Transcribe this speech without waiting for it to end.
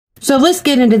So let's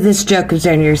get into this joke of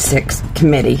January 6th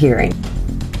committee hearing.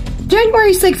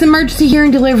 January 6th emergency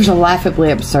hearing delivers a laughably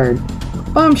absurd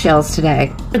bombshells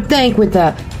today. I'd think with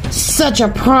such a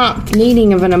prompt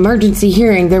needing of an emergency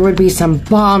hearing, there would be some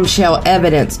bombshell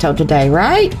evidence till today,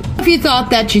 right? If you thought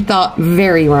that, you thought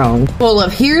very wrong. Full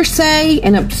of hearsay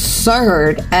and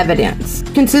absurd evidence.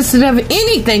 Consisted of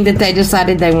anything that they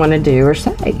decided they want to do or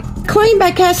say. Claim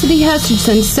by Cassidy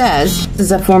Hutchinson says, this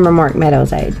is a former Mark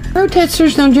Meadows aide,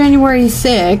 protesters on January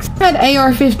 6th had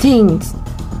AR-15s.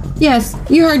 Yes,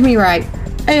 you heard me right.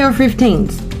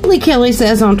 AR-15s. Lee Kelly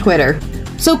says on Twitter,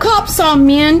 so cops saw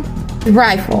men with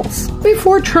rifles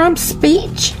before Trump's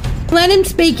speech? Let him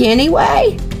speak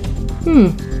anyway?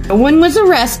 No one was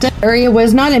arrested. The area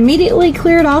was not immediately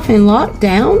cleared off and locked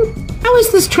down? How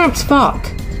is this Trump's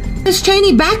fault? Ms.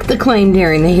 Cheney backed the claim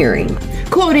during the hearing,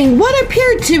 quoting what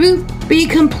appeared to be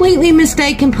completely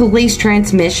mistaken police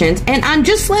transmissions, and I'm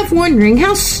just left wondering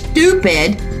how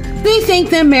stupid they think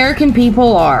the American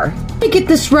people are. Let me get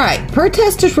this right.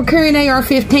 Protesters were carrying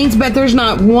AR-15s, but there's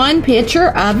not one picture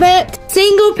of it.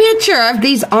 Single picture of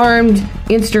these armed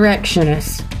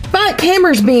insurrectionists. But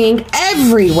cameras being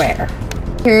everywhere.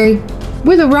 Carry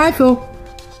with a rifle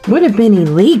would have been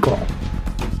illegal.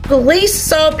 Police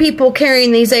saw people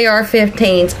carrying these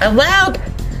AR-15s, allowed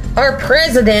our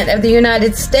President of the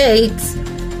United States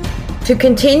to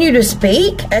continue to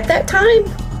speak at that time?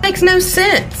 Makes no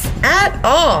sense at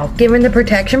all, given the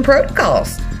protection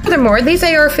protocols. Furthermore, these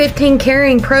AR-15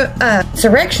 carrying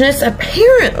insurrectionists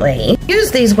apparently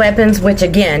use these weapons, which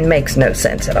again makes no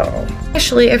sense at all.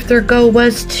 Especially if their goal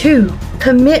was to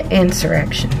commit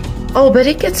insurrection. Oh, but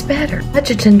it gets better.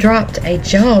 Hutchinson dropped a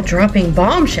jaw-dropping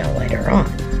bombshell later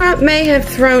on. Trump may have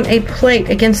thrown a plate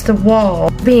against the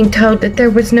wall, being told that there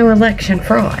was no election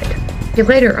fraud. He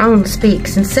later on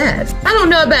speaks and says, I don't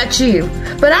know about you,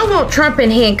 but I want Trump in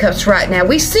handcuffs right now.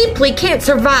 We simply can't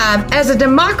survive as a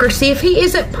democracy if he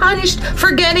isn't punished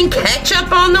for getting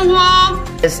ketchup on the wall.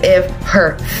 As if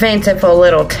her fanciful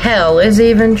little tale is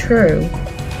even true.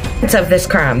 Of this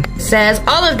crime says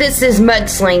all of this is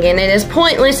mudslinging and is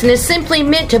pointless and is simply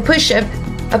meant to push a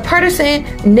partisan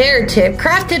narrative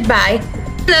crafted by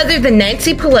none other than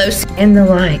Nancy Pelosi and the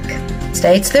like.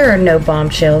 States there are no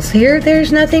bombshells here.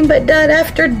 There's nothing but dud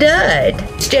after dud.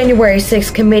 This January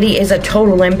 6th committee is a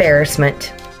total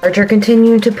embarrassment. Archer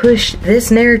continuing to push this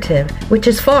narrative, which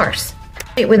is farce.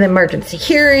 With emergency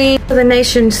hearing, the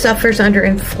nation suffers under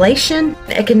inflation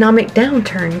and economic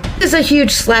downturn. This is a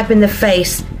huge slap in the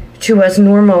face to us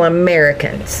normal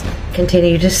Americans.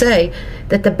 Continue to say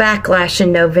that the backlash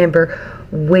in November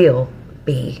will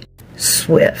be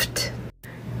swift.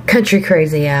 Country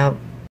Crazy out.